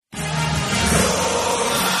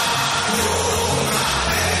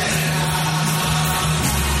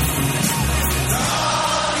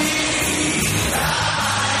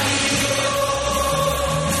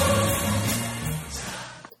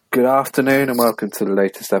Good afternoon and welcome to the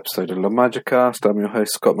latest episode of La Magicast. I'm your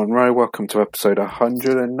host Scott Monroe. Welcome to episode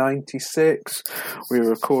 196. We're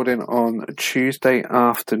recording on Tuesday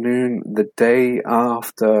afternoon, the day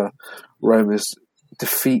after Roma's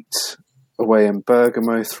defeat away in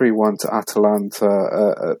Bergamo, 3-1 to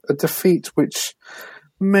Atalanta. A defeat which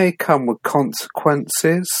may come with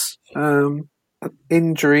consequences,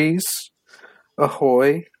 injuries,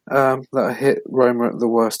 ahoy. That hit Roma at the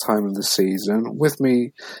worst time of the season. With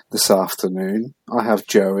me this afternoon, I have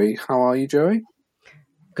Joey. How are you, Joey?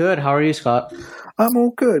 Good. How are you, Scott? I'm all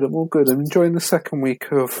good. I'm enjoying the second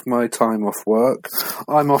week of my time off work.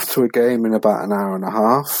 I'm off to a game in about an hour and a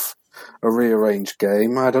half, a rearranged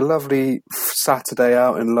game. I had a lovely Saturday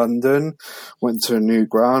out in London, went to a new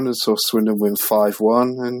ground and saw Swindon win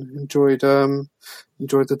 5-1 and enjoyed the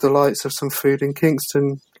delights of some food in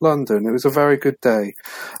Kingston, London. It was a very good day.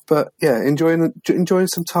 But yeah, enjoying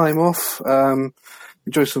some time off,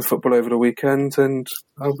 enjoyed some football over the weekend, and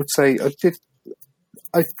I would say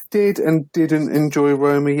I did and didn't enjoy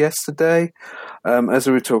Roma yesterday. As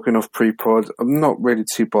we were talking off pre-pod, I'm not really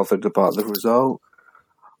too bothered about the result.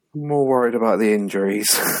 I'm more worried about the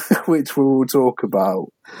injuries, which we will talk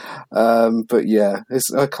about. But yeah,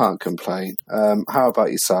 I can't complain. How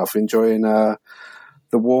about yourself? Enjoying the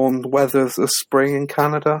warm weather of spring in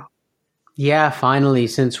Canada? Yeah, finally,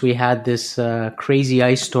 since we had this crazy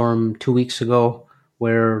ice storm 2 weeks ago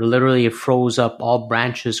where literally it froze up all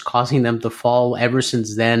branches, causing them to fall. Ever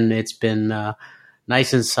since then, it's been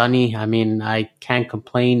nice and sunny. I mean, I can't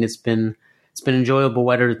complain. It's been enjoyable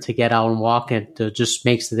weather to get out and walk. It just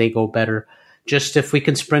makes the day go better. Just if we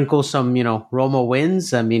can sprinkle some, Roma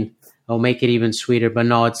wins, I mean, it'll make it even sweeter. But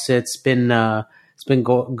no, it's been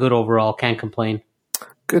good overall. Can't complain.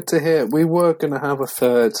 Good to hear. We were going to have a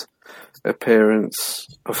third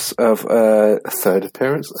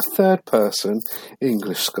person,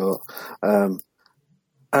 English Scott.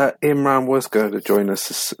 Imran was going to join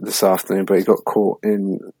us this afternoon, but he got caught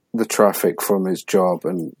in the traffic from his job,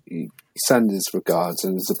 and he sent his regards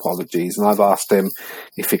and his apologies. And I've asked him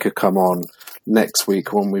if he could come on next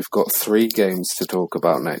week when we've got 3 games to talk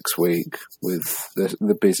about next week with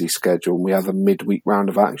the busy schedule. We have a midweek round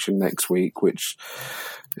of action next week, which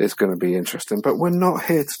is going to be interesting. But we're not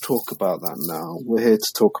here to talk about that now. We're here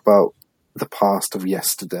to talk about the past of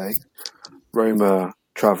yesterday. Roma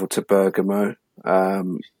travelled to Bergamo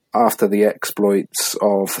after the exploits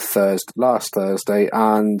of last Thursday,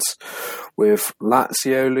 and with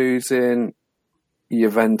Lazio losing,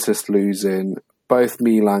 Juventus losing, both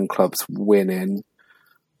Milan clubs winning,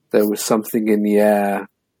 there was something in the air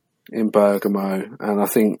in Bergamo, and I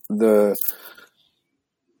think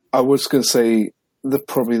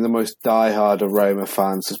probably the most diehard of Roma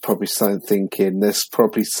fans is probably thinking there's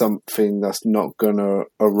probably something that's not going to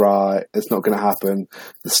arrive. It's not going to happen.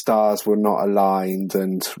 The stars were not aligned,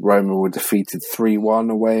 and Roma were defeated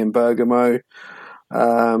 3-1 away in Bergamo.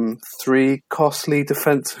 3 costly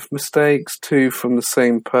defensive mistakes, 2 from the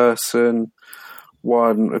same person,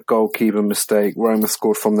 1 a goalkeeper mistake. Roma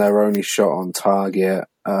scored from their only shot on target.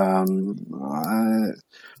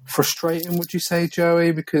 Frustrating, would you say,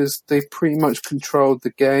 Joey? Because they pretty much controlled the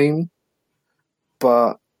game,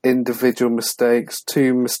 but individual mistakes,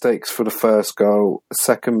 2 mistakes for the first goal, a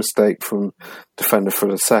second mistake from defender for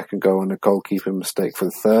the second goal, and a goalkeeper mistake for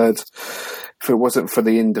the third. If it wasn't for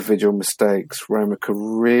the individual mistakes, Roma could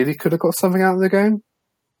have got something out of the game.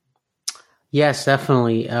 Yes,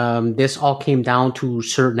 definitely. This all came down to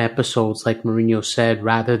certain episodes, like Mourinho said,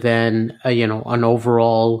 rather than an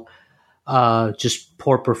overall just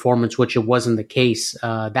poor performance, which it wasn't the case.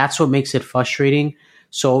 That's what makes it frustrating.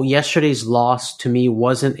 So yesterday's loss to me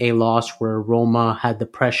wasn't a loss where Roma had the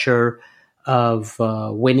pressure of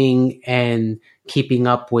winning and keeping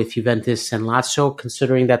up with Juventus and Lazio,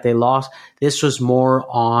 considering that they lost. This was more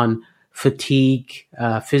on fatigue,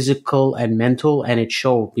 physical and mental, and it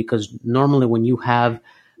showed, because normally when you have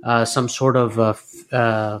some sort of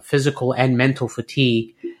physical and mental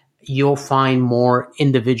fatigue, you'll find more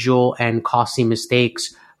individual and costly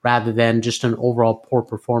mistakes rather than just an overall poor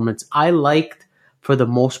performance. I liked, for the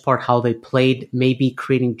most part, how they played, maybe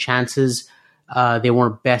creating chances. They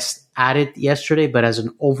weren't best at it yesterday, but as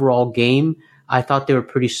an overall game, I thought they were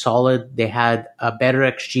pretty solid. They had a better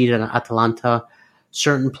XG than Atalanta.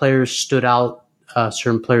 Certain players stood out.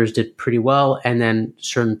 Certain players did pretty well, and then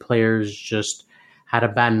certain players just had a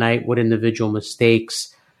bad night with individual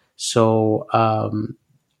mistakes. So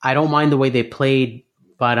I don't mind the way they played,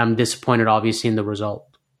 but I'm disappointed, obviously, in the result.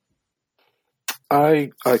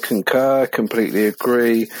 I concur, completely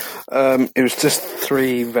agree. It was just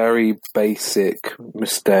 3 very basic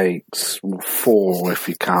mistakes, 4 if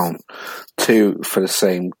you count 2 for the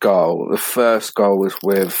same goal. The first goal was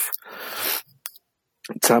with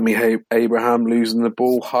Tammy Abraham losing the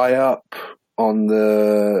ball high up on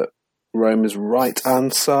the Roma's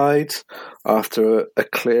right-hand side after a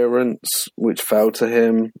clearance which fell to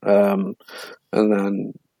him, and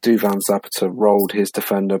then Duvan Zapata rolled his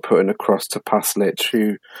defender, putting across to Paslic,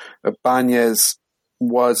 who Ibanez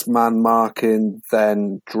was man-marking,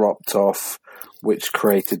 then dropped off, which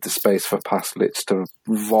created the space for Paslic to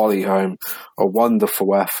volley home a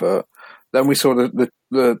wonderful effort. Then we saw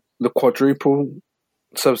the quadruple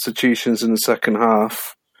substitutions in the second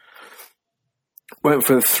half. Went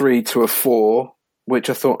for a 3 to a 4, which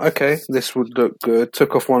I thought, okay, this would look good.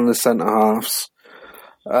 Took off one of the centre-halves.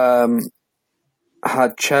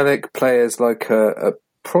 Had Celik play as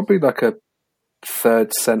probably like a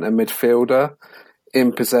third centre midfielder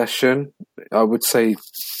in possession. I would say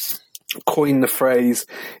coin the phrase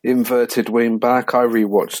inverted wing back. I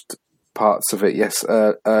rewatched parts of it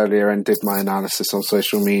earlier and did my analysis on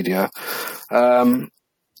social media.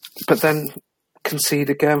 But then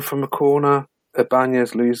concede again from a corner.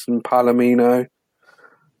 Ibanez losing Palomino.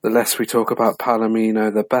 The less we talk about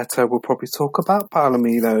Palomino, the better. We'll probably talk about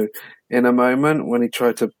Palomino in a moment when he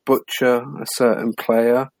tried to butcher a certain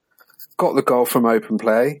player. Got the goal from open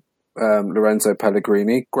play. Lorenzo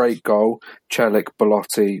Pellegrini, great goal. Celik,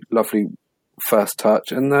 Belotti, lovely first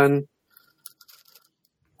touch. And then,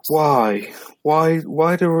 why?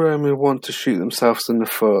 Why do Roma want to shoot themselves in the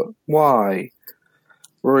foot? Why?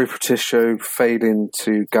 Rory Patricio failing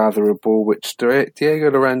to gather a ball, which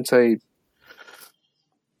Diego Llorente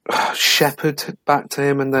shepherded back to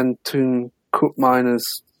him, and then Toon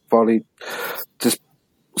Koopmeiners volley just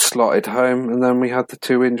slotted home. And then we had the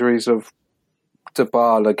 2 injuries of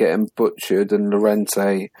Dybala getting butchered and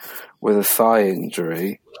Llorente with a thigh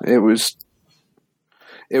injury. It was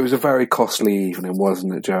a very costly evening,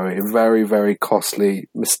 wasn't it, Joey? Very, very costly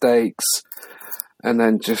mistakes, and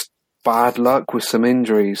then just bad luck with some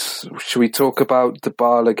injuries. Should we talk about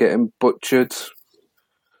Dybala getting butchered?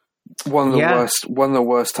 One of the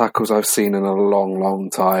worst tackles I've seen in a long, long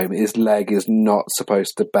time. His leg is not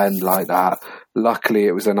supposed to bend like that. Luckily,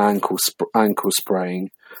 it was an ankle sprain,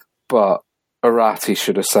 but Arati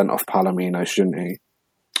should have sent off Palomino, shouldn't he?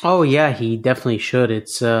 Oh yeah, he definitely should.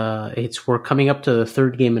 It's we're coming up to the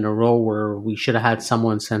 3rd game in a row where we should have had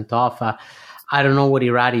someone sent off. I don't know what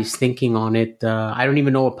Irati's thinking on it. I don't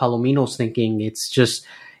even know what Palomino's thinking.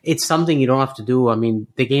 It's something you don't have to do. I mean,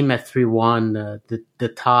 the game at 3-1, the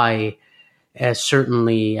tie,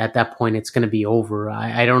 certainly at that point it's going to be over.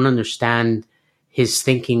 I don't understand his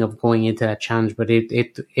thinking of going into that challenge, but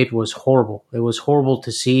it was horrible. It was horrible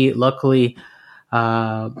to see. Luckily,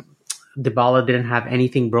 Dybala didn't have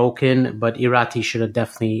anything broken, but Irati should have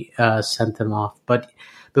definitely sent him off. But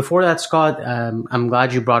before that, Scott, I'm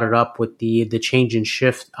glad you brought it up with the change in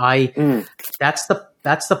shift. That's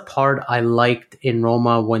the part I liked in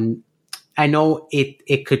Roma, when I know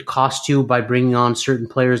it could cost you by bringing on certain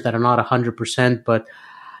players that are not 100%, but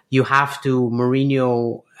you have to.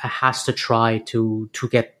 Mourinho has to try to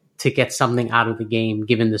get something out of the game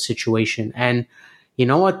given the situation. And you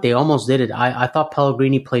know what? They almost did it. I thought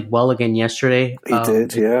Pellegrini played well again yesterday. He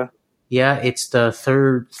did, yeah. Yeah, it's the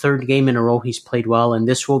third game in a row he's played well, and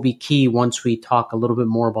this will be key once we talk a little bit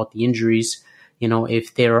more about the injuries. You know,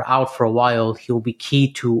 if they're out for a while, he'll be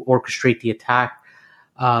key to orchestrate the attack.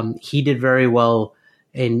 He did very well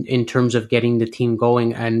in terms of getting the team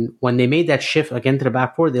going, and when they made that shift again to the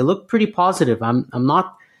back four, they looked pretty positive. I'm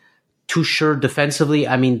not too sure defensively.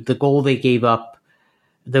 I mean, the goal they gave up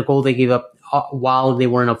while they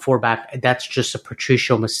were in a 4-back, that's just a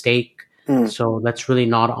Patricio mistake. So that's really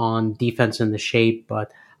not on defense in the shape,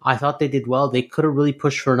 but I thought they did well. They could have really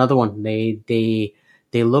pushed for another one. They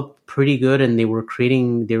looked pretty good, and they were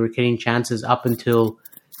creating chances up until,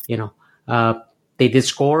 they did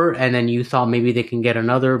score, and then you thought maybe they can get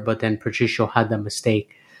another, but then Patricio had that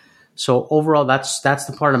mistake. So overall, that's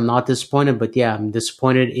the part I'm not disappointed, but yeah, I'm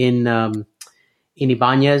disappointed in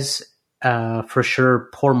Ibanez for sure.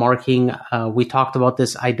 Poor marking. We talked about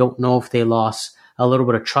this. I don't know if they lost a little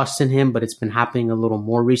bit of trust in him, but it's been happening a little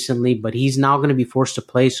more recently. But he's now going to be forced to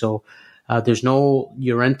play. So there's no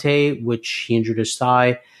Llorente, which he injured his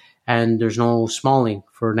thigh, and there's no Smalling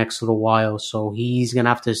for next little while. So he's going to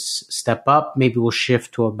have to step up. Maybe we'll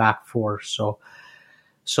shift to a back four. So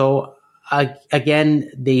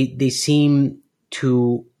again, they seem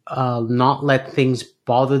to not let things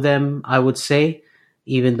bother them, I would say,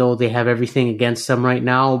 even though they have everything against them right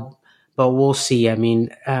now. but we'll see. I mean,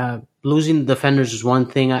 losing the defenders is one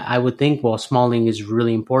thing I would think. Well, Smalling is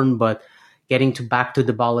really important, but getting back to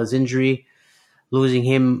Dybala's injury, losing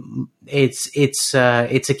him, it's a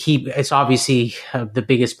key. It's obviously the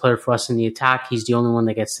biggest player for us in the attack. He's the only one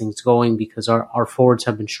that gets things going because our forwards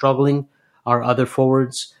have been struggling, our other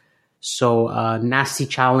forwards. So nasty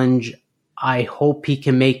challenge. I hope he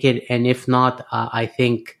can make it, and if not, I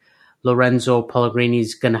think Lorenzo Pellegrini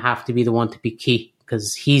is going to have to be the one to be key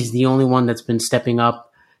because he's the only one that's been stepping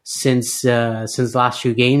up since the last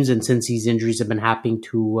few games and since these injuries have been happening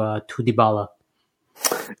to Dybala.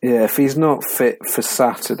 Yeah, if he's not fit for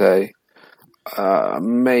Saturday,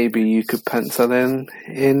 maybe you could pencil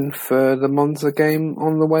in for the Monza game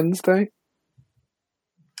on the Wednesday.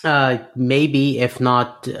 Maybe, if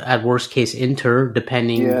not, at worst case, Inter,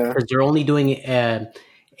 depending, because they're only doing a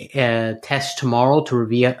test tomorrow to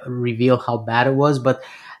reveal how bad it was. But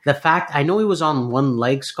the fact, I know he was on one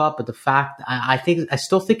leg, Scott, but the fact, I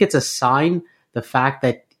still think it's a sign, the fact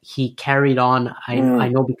that he carried on, I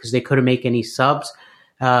know because they couldn't make any subs,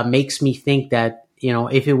 makes me think that,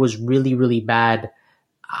 if it was really, really bad,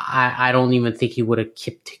 I don't even think he would have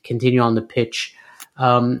continued on the pitch.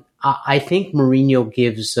 I think Mourinho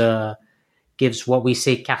gives what we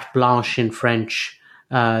say carte blanche in French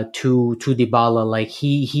to Dybala. Like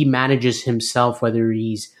he manages himself, whether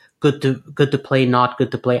he's good to play, not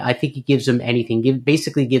good to play. I think he gives him anything.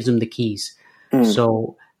 Basically gives him the keys.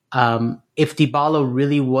 So if Dybala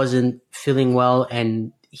really wasn't feeling well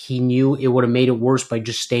and he knew it would have made it worse by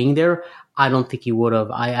just staying there, I don't think he would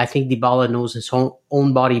have. I think Dybala knows his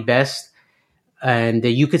own body best, and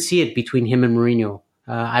you could see it between him and Mourinho.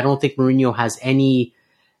 I don't think Mourinho has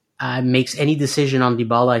makes any decision on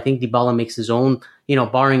Dybala. I think Dybala makes his own,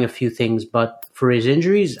 barring a few things. But for his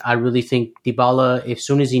injuries, I really think Dybala, as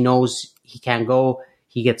soon as he knows he can't go,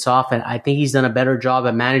 he gets off. And I think he's done a better job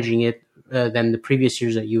at managing it than the previous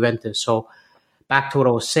years at Juventus. So back to what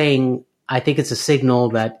I was saying, I think it's a signal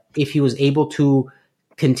that if he was able to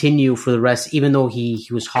continue for the rest, even though he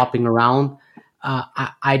was hopping around,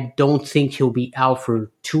 I don't think he'll be out for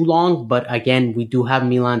too long. But again, we do have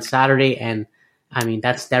Milan Saturday, and I mean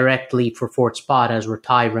that's directly for fourth spot as we're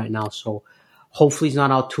tied right now. So hopefully he's not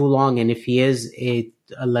out too long. And if he is,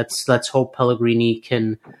 let's hope Pellegrini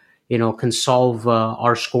can solve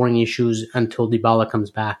our scoring issues until Dybala comes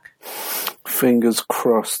back. Fingers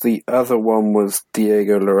crossed. The other one was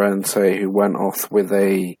Diego Llorente, who went off with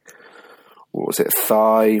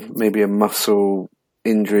thigh, maybe a muscle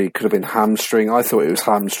injury, could have been hamstring. I thought it was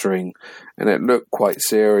hamstring, and it looked quite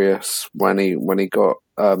serious when he got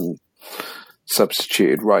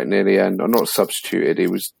substituted right near the end. Or not substituted, he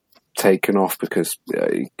was taken off because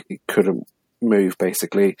he couldn't move,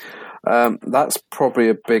 basically. That's probably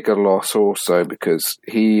a bigger loss also because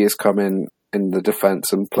he has come in the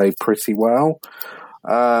defence and played pretty well.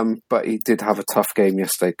 But he did have a tough game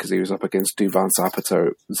yesterday because he was up against Duvan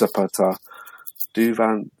Zapata,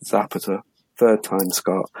 third time,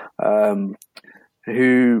 Scott,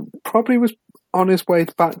 who probably was on his way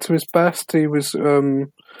back to his best. He was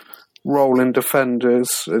rolling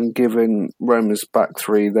defenders and giving Roma's back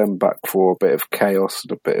three, then back four, a bit of chaos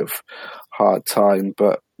and a bit of hard time.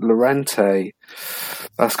 But Llorente,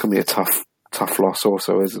 that's going to be a tough loss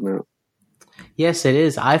also, isn't it? Yes, it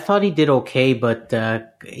is. I thought he did okay, but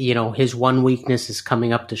his one weakness is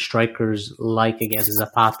coming up to strikers like against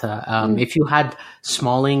Zapata. If you had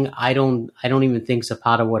Smalling, I don't even think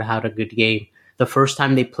Zapata would have had a good game. The first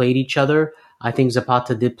time they played each other, I think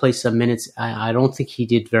Zapata did play some minutes. I don't think he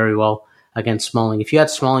did very well against Smalling. If you had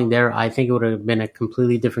Smalling there, I think it would have been a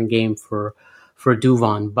completely different game for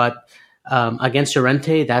Duvan. But against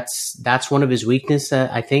Llorente, that's one of his weaknesses,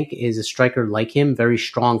 I think, is a striker like him, very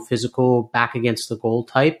strong, physical, back against the goal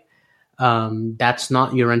type. That's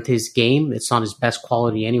not Llorente's game. It's not his best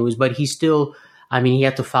quality anyways, but he still, he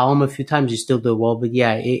had to foul him a few times. He still did well, but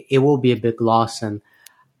yeah, it will be a big loss. And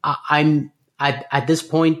I'm at this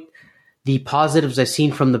point, the positives I've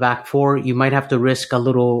seen from the back four, you might have to risk a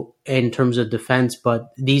little in terms of defense,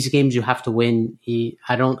 but these games you have to win.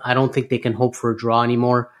 I don't think they can hope for a draw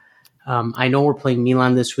anymore. I know we're playing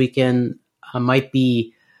Milan this weekend. I might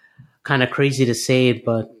be kind of crazy to say it,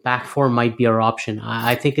 but back four might be our option.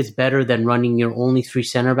 I think it's better than running your only three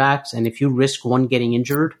center backs. And if you risk one getting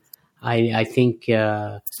injured, I think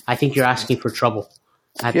you're asking for trouble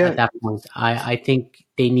at that point. I think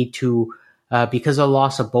they need to, because of the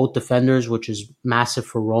loss of both defenders, which is massive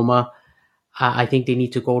for Roma. I think they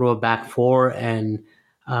need to go to a back four and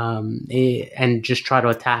just try to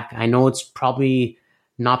attack. I know it's probably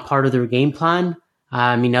not part of their game plan.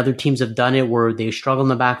 Other teams have done it where they struggle in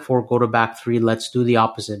the back four, go to back three. Let's do the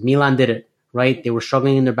opposite. Milan did it right? They were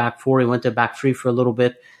struggling in their back four. He went to back three for a little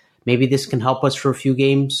bit. Maybe this can help us for a few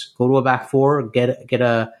games. Go to a back four, get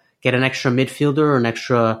an extra midfielder or an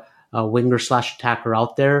extra winger / attacker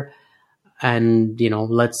out there, and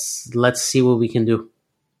let's see what we can do.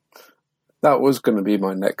 That was going to be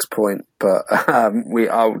my next point, but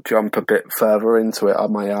I'll jump a bit further into it. I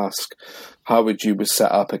might ask, how would you be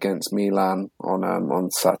set up against Milan on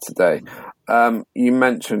Saturday? You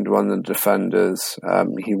mentioned one of the defenders.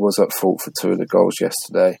 He was at fault for 2 of the goals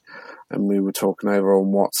yesterday, and we were talking over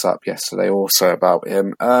on WhatsApp yesterday also about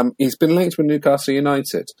him. He's been linked with Newcastle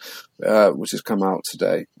United, which has come out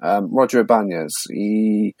today. Roger Ibanez,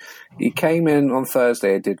 he came in on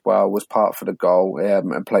Thursday, did well, was part for the goal,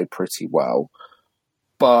 and played pretty well.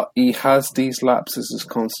 But he has these lapses as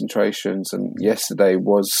concentrations, and yesterday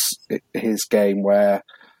was his game where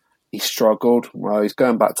he struggled. Well, he's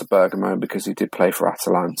going back to Bergamo because he did play for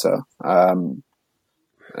Atalanta.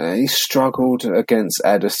 He struggled against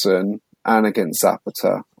Edison and against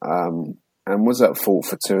Zapata, and was at fault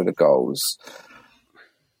for 2 of the goals.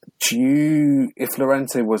 If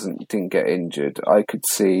Llorente didn't get injured,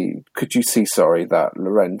 could you see that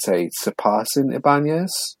Llorente surpassing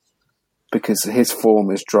Ibanez? Because his form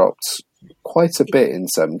has dropped quite a bit in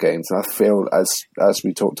some games, and I feel, as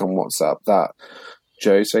we talked on WhatsApp, that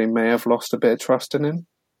Jose may have lost a bit of trust in him.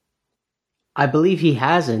 I believe he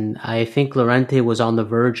has, and I think Llorente was on the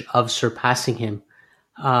verge of surpassing him.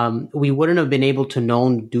 We wouldn't have been able to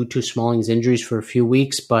know due to Smalling's injuries for a few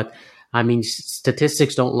weeks, but I mean,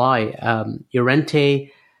 statistics don't lie. Llorente,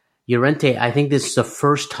 I think this is the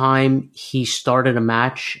first time he started a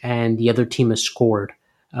match and the other team has scored,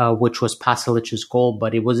 which was Pasalic's goal,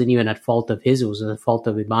 but it wasn't even at fault of his, it was at fault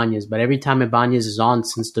of Ibanez. But every time Ibanez is on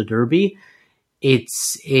since the derby,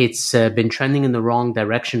 it's been trending in the wrong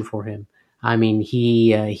direction for him. I mean,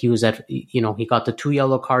 he was he got the 2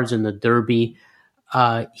 yellow cards in the derby.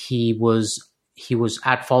 He was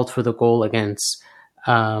at fault for the goal against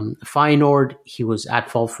Feyenoord. He was at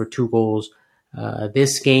fault for 2 goals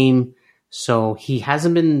this game. So he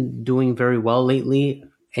hasn't been doing very well lately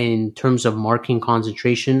in terms of marking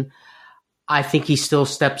concentration. I think he still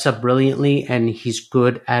steps up brilliantly, and he's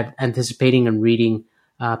good at anticipating and reading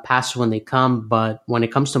passes when they come. But when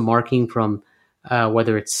it comes to marking from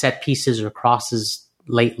whether it's set pieces or crosses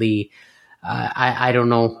lately, I don't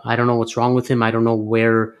know. I don't know what's wrong with him. I don't know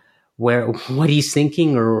what he's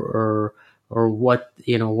thinking or what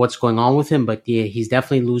what's going on with him. But yeah, he's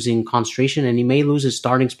definitely losing concentration, and he may lose his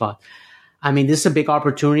starting spot. I mean, this is a big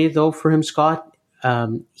opportunity though for him, Scott.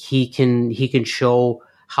 He can show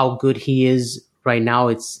how good he is right now.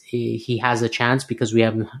 He has a chance because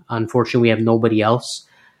unfortunately we have nobody else.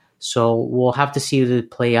 So we'll have to see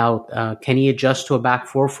it play out. Can he adjust to a back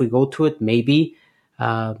four if we go to it? Maybe.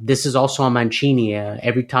 This is also on Mancini.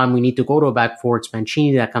 Every time we need to go to a back four, it's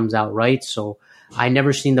Mancini that comes out, right? So I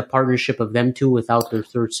never seen the partnership of them two without their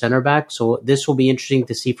third center back. So this will be interesting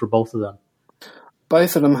to see for both of them.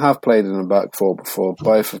 Both of them have played in a back four before.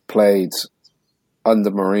 Both have played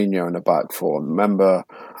under Mourinho in a back four. Remember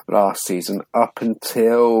last season, up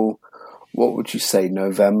until, what would you say,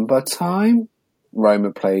 November time?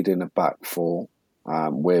 Roma played in a back four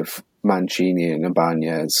with Mancini and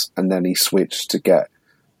Ibanez, and then he switched to get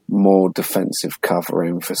more defensive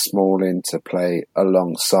covering for Smalling to play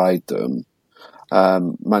alongside them.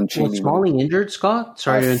 Mancini was Smalling injured, Scott?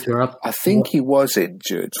 Sorry to interrupt. I think he was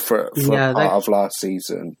injured for part of last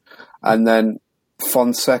season. And then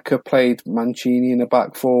Fonseca played Mancini in a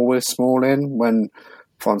back four with Smalling when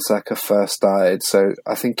Fonseca first started. So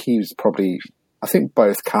I think I think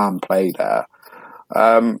both can play there.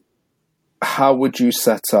 How would you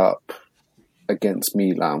set up against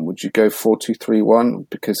Milan? Would you go 4-2-3-1?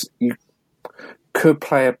 Because you could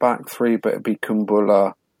play a back three, but it'd be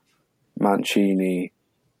Kumbula, Mancini,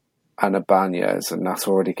 and Ibanez, and that's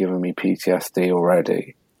already given me PTSD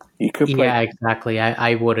already. You could play. Yeah, exactly.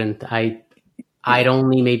 I wouldn't. I'd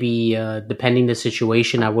only maybe, depending the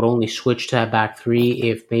situation, I would only switch to a back three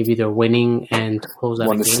if maybe they're winning and to close out the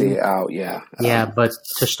game. Want to see it out, yeah. Yeah, but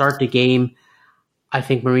to start the game, I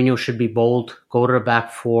think Mourinho should be bold, go to the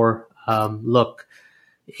back four. Look,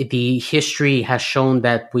 the history has shown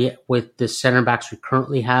that with the center backs we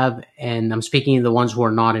currently have, and I'm speaking of the ones who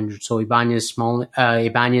are not injured, so Ibanez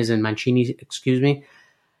and Mancini,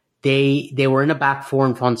 they were in a back four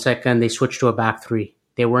in Fonseca and they switched to a back three.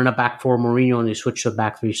 They were in a back four Mourinho and they switched to a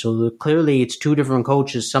back three. So clearly it's 2 different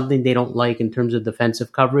coaches, something they don't like in terms of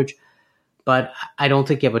defensive coverage. But I don't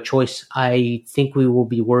think you have a choice. I think we will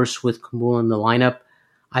be worse with Kumbula in the lineup.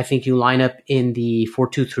 I think you line up in the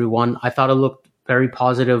 4-2-3-1. I thought it looked very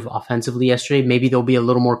positive offensively yesterday. Maybe they'll be a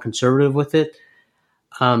little more conservative with it.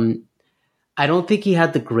 I don't think he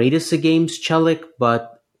had the greatest of games, Chelik,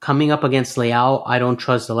 but coming up against Leao, I don't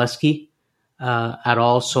trust Zaleski at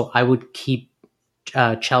all. So I would keep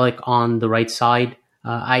Chelik on the right side.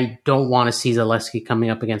 I don't want to see Zaleski coming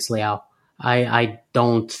up against Leao. I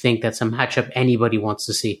don't think that's a matchup anybody wants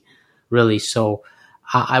to see, really. So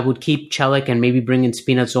I would keep Chelik and maybe bring in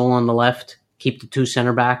Spinazzola on the left, keep the two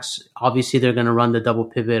center backs. Obviously, they're going to run the double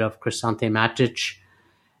pivot of Cristante Matic.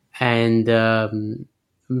 And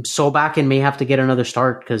Solbakken may have to get another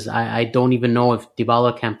start because I don't even know if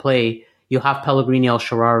Dybala can play. You'll have Pellegrini, El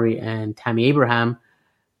Shaarawy, and Tammy Abraham,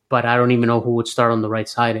 but I don't even know who would start on the right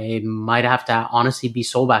side. It might have to honestly be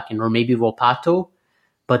Solbakken or maybe Volpato,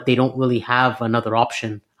 but they don't really have another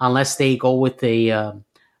option unless they go with a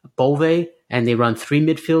Bove and they run three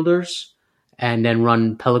midfielders and then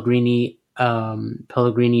run Pellegrini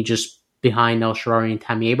just behind El Shaarawy and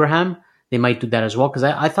Tammy Abraham. They might do that as well because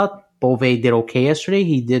I thought Bove did okay yesterday.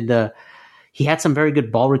 He had some very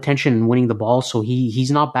good ball retention and winning the ball, so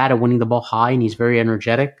he's not bad at winning the ball high and he's very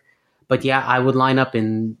energetic. But yeah, I would line up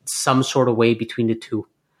in some sort of way between the two.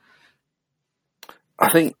 I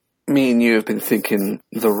think me and you have been thinking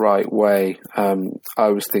the right way. I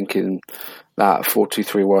was thinking that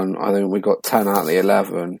 4-2-3-1, I think we got 10 out of the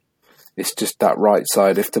 11. It's just that right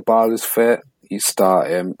side. If Dybala's fit, you start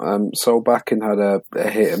him. Solbakken had a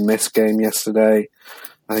hit and miss game yesterday.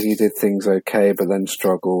 I think he did things okay, but then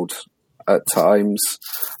struggled at times.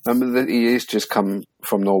 He has just come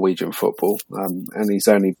from Norwegian football, and he's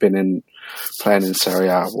only been playing in Serie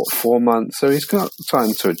A, 4 months, so he's got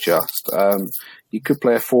time to adjust. You could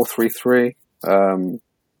play a 4-3-3,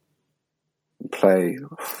 play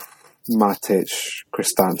Matic,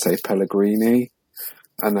 Cristante, Pellegrini,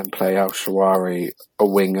 and then play El Shaarawy a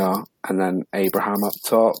winger, and then Abraham up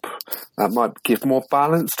top. That might give more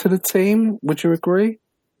balance to the team. Would you agree?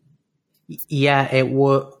 Yeah, it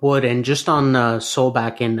would. And just on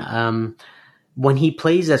Solbakken, when he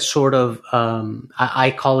plays that sort of,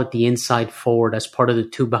 I call it the inside forward as part of the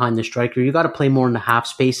two behind the striker, you got to play more in the half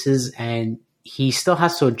spaces, and he still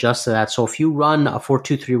has to adjust to that. So if you run a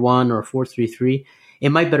 4-2-3-1 or a 4-3-3, it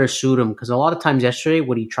might better suit him because a lot of times yesterday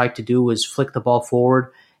what he tried to do was flick the ball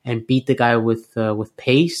forward and beat the guy with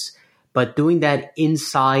pace. But doing that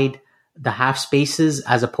inside the half spaces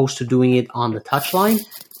as opposed to doing it on the touchline,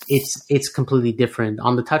 it's completely different.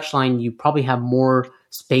 On the touchline, you probably have more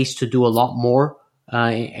space to do a lot more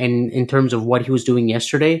in terms of what he was doing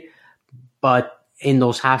yesterday. But in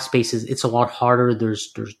those half spaces, it's a lot harder.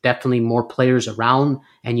 There's definitely more players around,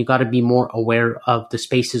 and you got to be more aware of the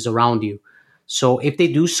spaces around you. So if they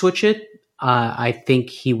do switch it, I think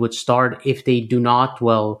he would start. If they do not,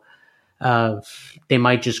 well, they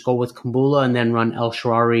might just go with Kumbula and then run El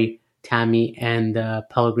Shaarawy, Tammy, and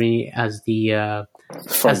Pellegrini as the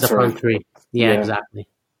front three. Yeah, exactly.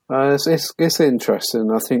 It's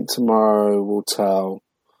interesting. I think tomorrow will tell.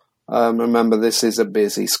 Remember, this is a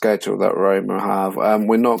busy schedule that Roma have.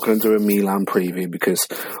 We're not going to do a Milan preview because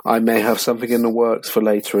I may have something in the works for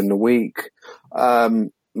later in the week.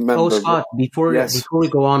 Scott, before we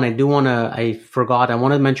go on, I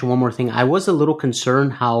wanted to mention one more thing. I was a little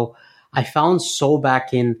concerned how I found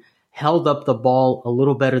Solbakken held up the ball a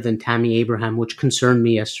little better than Tammy Abraham, which concerned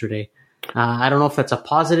me yesterday. I don't know if that's a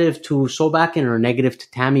positive to Solbakken or a negative to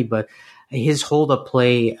Tammy, but his hold-up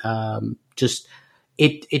play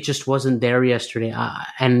it just wasn't there yesterday.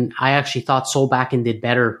 And I actually thought Solbakken did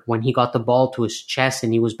better when he got the ball to his chest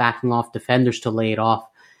and he was backing off defenders to lay it off.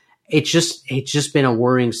 It's just been a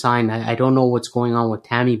worrying sign. I don't know what's going on with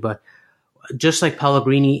Tammy, but just like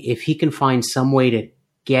Pellegrini, if he can find some way to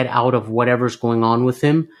get out of whatever's going on with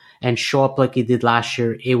him and show up like he did last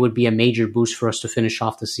year, it would be a major boost for us to finish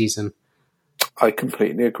off the season. I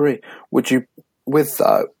completely agree. With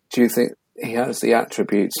that, do you think he has the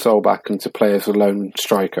attributes Solbakken to play as a lone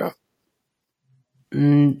striker?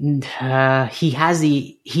 He has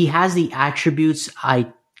the attributes.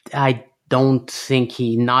 I don't think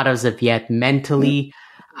not as of yet. Mentally,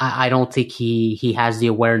 I don't think he has the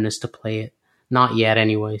awareness to play it. Not yet,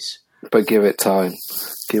 anyways. But give it time.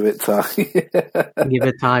 Give it time. Give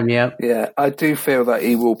it time, yep. Yeah, I do feel that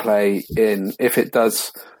he will play if it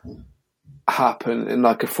does happen, in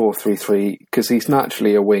like a 4-3-3, because he's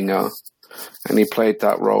naturally a winger, and he played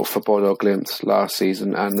that role for Bodo Glimt last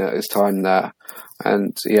season and at his time there,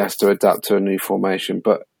 and he has to adapt to a new formation.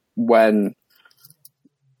 But when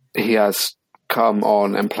he has come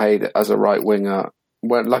on and played as a right winger,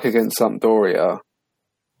 like against Sampdoria,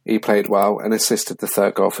 he played well and assisted the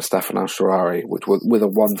third goal for Stefan El Shaarawy, with a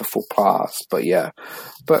wonderful pass. But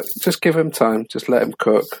just give him time. Just let him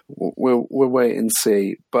cook. We'll wait and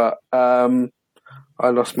see. But I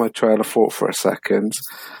lost my trail of thought for a second.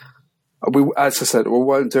 As I said, we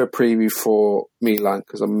won't do a preview for Milan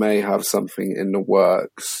because I may have something in the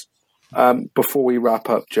works. Before we wrap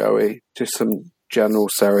up, Joey, just some general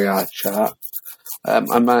Serie A chat.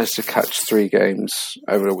 I managed to catch 3 games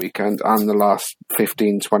over the weekend and the last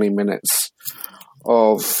 15-20 minutes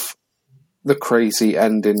of the crazy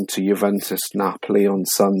ending to Juventus-Napoli on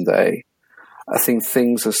Sunday. I think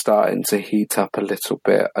things are starting to heat up a little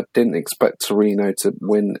bit. I didn't expect Torino to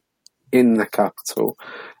win in the capital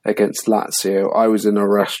against Lazio. I was in a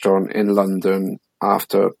restaurant in London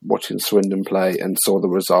after watching Swindon play and saw the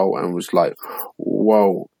result and was like,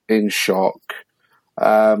 whoa, in shock.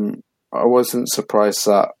 I wasn't surprised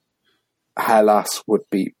that Hellas would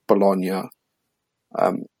beat Bologna.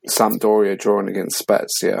 Sampdoria drawing against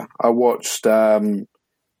Spezia. I watched Lukaku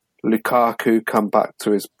come back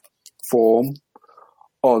to his form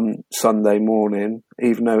on Sunday morning,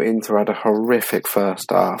 even though Inter had a horrific first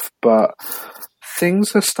half. But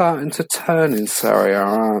things are starting to turn in Serie A,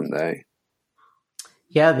 aren't they?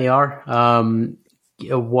 Yeah, they are.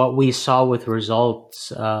 What we saw with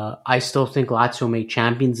results, I still think Lazio made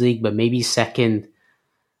Champions League, but maybe second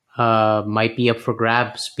might be up for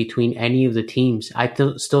grabs between any of the teams. I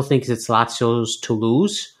still think it's Lazio's to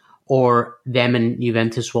lose, or them and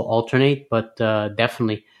Juventus will alternate, but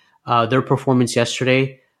definitely their performance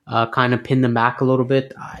yesterday kind of pinned them back a little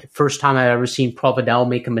bit. First time I've ever seen Provedel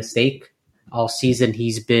make a mistake all season.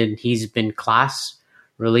 He's been class,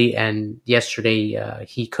 really, and yesterday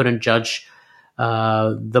he couldn't judge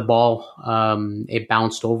the ball. It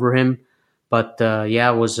bounced over him. But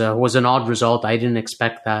it was an odd result. I didn't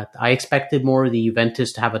expect that. I expected more of the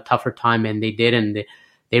Juventus to have a tougher time, and they did, and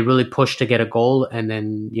they really pushed to get a goal. And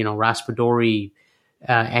then Raspadori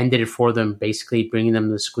ended it for them, basically bringing them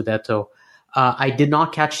the Scudetto. I did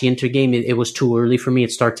not catch the Inter game. It was too early for me.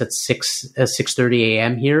 It starts at 6:30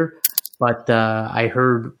 a.m. here. But I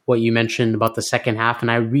heard what you mentioned about the second half,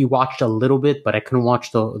 and I rewatched a little bit, but I couldn't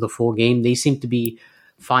watch the full game. They seem to be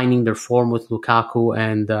finding their form with Lukaku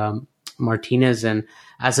and Martinez, and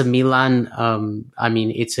as a Milan,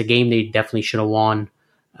 it's a game they definitely should have won.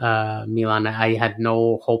 Milan, I had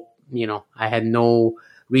no hope, I had no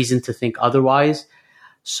reason to think otherwise.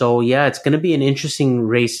 So yeah, it's going to be an interesting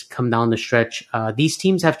race come down the stretch. These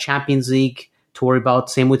teams have Champions League to worry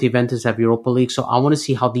about. Same with Juventus have Europa League. So I want to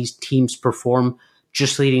see how these teams perform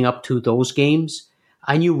just leading up to those games.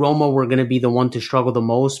 I knew Roma were going to be the one to struggle the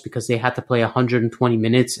most because they had to play 120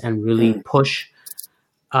 minutes and really push.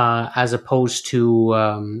 As opposed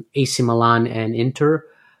to AC Milan and Inter.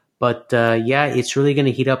 But it's really going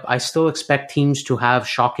to heat up. I still expect teams to have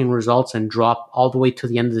shocking results and drop all the way to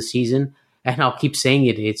the end of the season. And I'll keep saying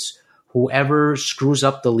it. It's whoever screws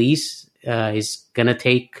up the least is going to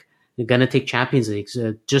take Champions Leagues.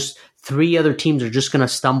 Just 3 other teams are just going to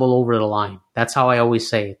stumble over the line. That's how I always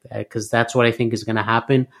say it, because that's what I think is going to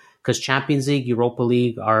happen. Because Champions League, Europa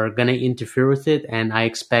League are going to interfere with it, and I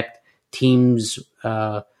expect teams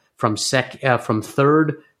from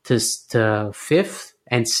third to fifth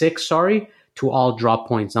and sixth, to all drop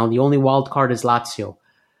points. Now, the only wild card is Lazio.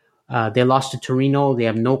 They lost to Torino. They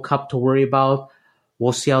have no cup to worry about.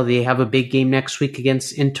 We'll see how they have a big game next week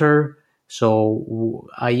against Inter. So,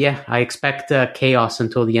 I expect chaos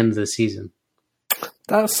until the end of the season.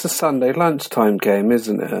 That's the Sunday lunchtime game,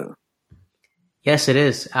 isn't it? Yes, it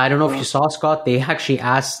is. I don't know if you saw, Scott, they actually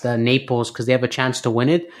asked Naples, because they have a chance to win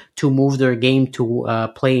it, to move their game to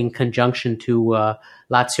play in conjunction to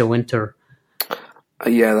Lazio Inter.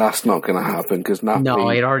 Yeah, that's not going to happen because Napoli... No,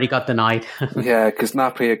 it already got denied. Yeah, because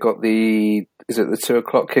Napoli have got the 2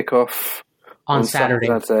 o'clock kickoff? On Saturday.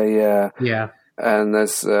 Yeah. And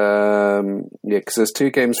there's, because there's 2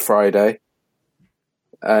 games Friday.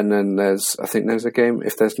 And then there's a game,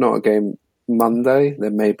 if there's not a game Monday, there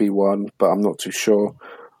may be one, but I'm not too sure.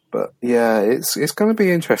 But yeah, it's going to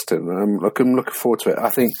be interesting. I'm looking forward to it. I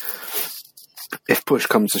think if push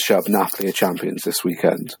comes to shove, Napoli are champions this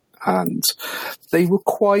weekend, and they were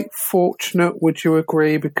quite fortunate. Would you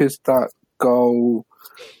agree? Because that goal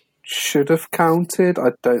should have counted.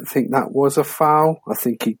 I don't think that was a foul. I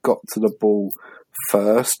think he got to the ball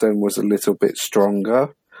first and was a little bit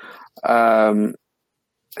stronger.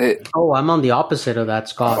 I'm on the opposite of that,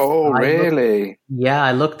 Scott. Oh, really?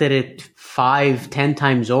 I looked at it 5-10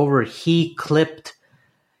 times over. He clipped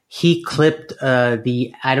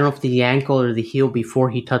the, I don't know if the ankle or the heel before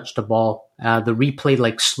he touched the ball. The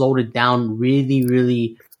replay slowed it down really,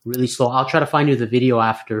 really, really slow. I'll try to find you the video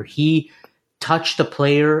after. He touched the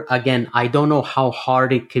player. Again, I don't know how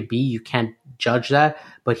hard it could be. You can't judge that,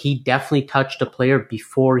 but he definitely touched the player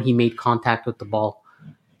before he made contact with the ball.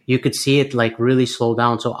 You could see it really slow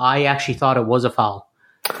down. So I actually thought it was a foul.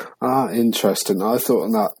 Interesting. I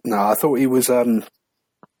thought that. No, I thought he was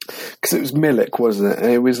because it was Milik, wasn't it?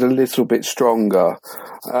 It was a little bit stronger,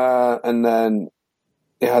 and then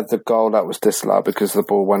he had the goal that was disallowed because the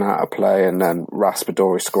ball went out of play, and then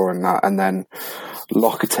Raspadori scoring that, and then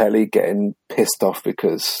Locatelli getting pissed off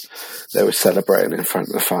because they were celebrating in front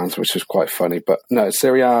of the fans, which was quite funny. But no,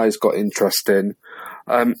 Serie A has got interesting.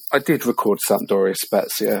 I did record Sampdoria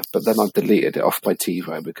Spezia, but then I deleted it off my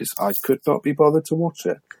TiVo because I could not be bothered to watch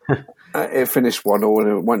it. It finished 1-1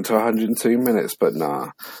 and it went to 102 minutes, but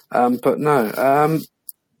nah. But no.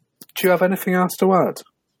 Do you have anything else to add?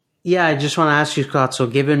 Yeah, I just want to ask you, Scott, so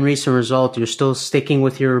given recent results, you're still sticking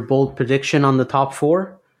with your bold prediction on the top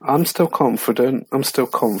four? I'm still confident.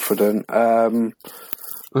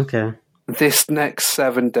 Okay. This next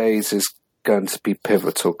 7 days is going to be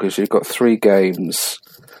pivotal because you've got 3 games,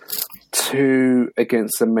 2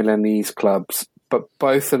 against the Milanese clubs, but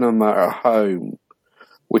both of them are at home,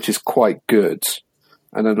 which is quite good,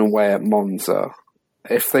 and then away at Monza.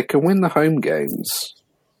 If they can win the home games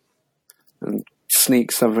and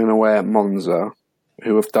sneak something away at Monza,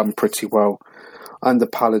 who have done pretty well under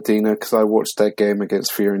Palladino, because I watched their game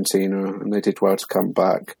against Fiorentina and they did well to come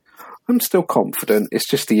back. I'm still confident. It's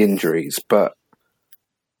just the injuries, but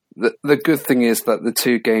the good thing is that the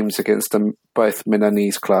 2 games against them, both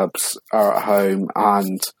Milanese clubs, are at home,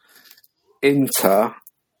 and Inter,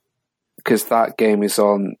 because that game is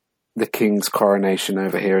on the King's coronation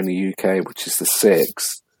over here in the UK, which is the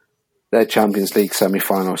 6th. Their Champions League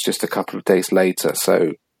semi-final is just a couple of days later,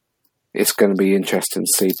 so it's going to be interesting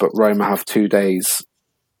to see. But Roma have 2 days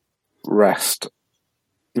rest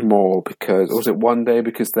more because, or was it 1 day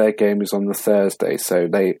because their game is on the Thursday, so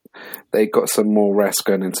they got some more rest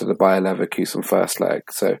going into the Bayer Leverkusen first leg.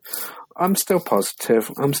 So I'm still positive.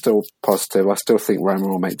 I still think Roma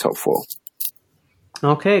will make top 4.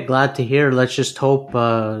 Okay, glad to hear. Let's just hope,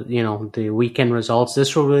 the weekend results.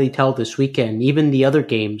 This will really tell this weekend. Even the other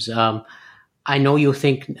games. I know you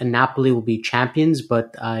think Napoli will be champions,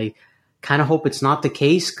 but I kind of hope it's not the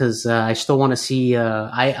case because I still want to see.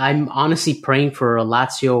 I'm honestly praying for a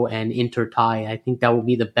Lazio and Inter tie. I think that will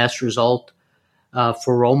be the best result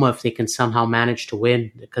for Roma if they can somehow manage to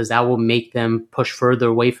win, because that will make them push further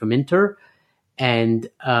away from Inter and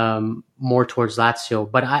more towards Lazio.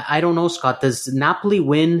 But I don't know, Scott. Does Napoli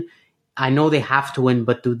win? I know they have to win,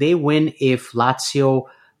 but do they win if Lazio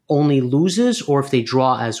only loses or if they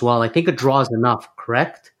draw as well? I think a draw is enough,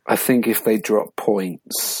 correct? I think if they drop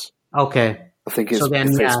points. Okay. I think it's... So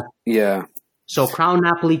then, yeah. So crown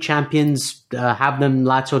Napoli champions, have them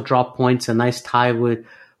Lazio drop points. A nice tie would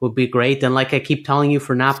be great. And like I keep telling you,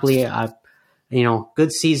 for Napoli,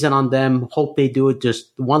 good season on them. Hope they do it.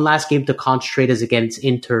 Just one last game to concentrate is against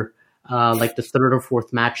Inter, like the 3rd or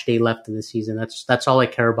 4th match day left in the season. That's all I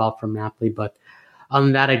care about from Napoli. But other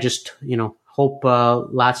than that, I just hope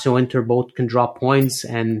Lazio Inter both can drop points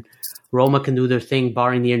and Roma can do their thing,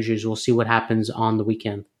 barring the injuries. We'll see what happens on the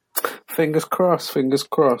weekend. Fingers crossed.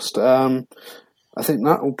 I think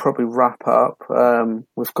that will probably wrap up.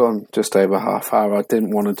 We've gone just over half hour. I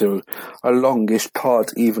didn't want to do a longish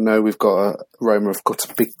pod, even though Roma have got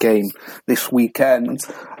a big game this weekend.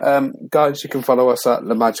 Guys, you can follow us at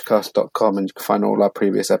lemagicast.com and you can find all our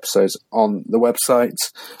previous episodes on the website.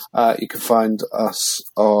 You can find us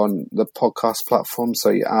on the podcast platform, so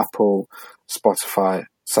your Apple, Spotify,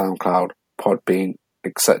 SoundCloud, Podbean,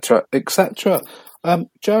 etc., etc.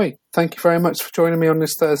 Joey, thank you very much for joining me on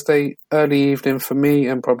this Thursday early evening for me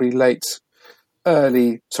and probably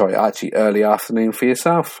early afternoon for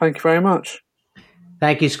yourself. Thank you very much.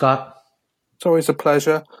 Thank you, Scott. It's always a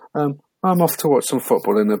pleasure. I'm off to watch some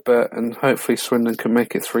football in a bit and hopefully Swindon can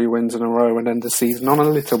make it 3 wins in a row and end the season on a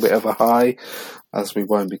little bit of a high, as we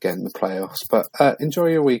won't be getting the playoffs. But enjoy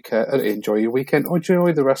your weekend, or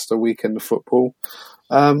enjoy the rest of the weekend of football.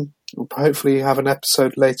 We'll hopefully have an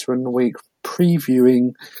episode later in the week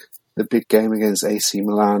previewing the big game against AC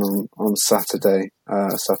Milan on Saturday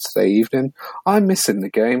evening. I'm missing the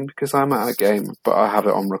game because I'm at a game, but I have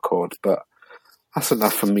it on record. But that's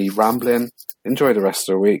enough from me rambling. Enjoy the rest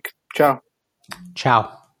of the week. Ciao.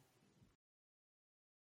 Ciao.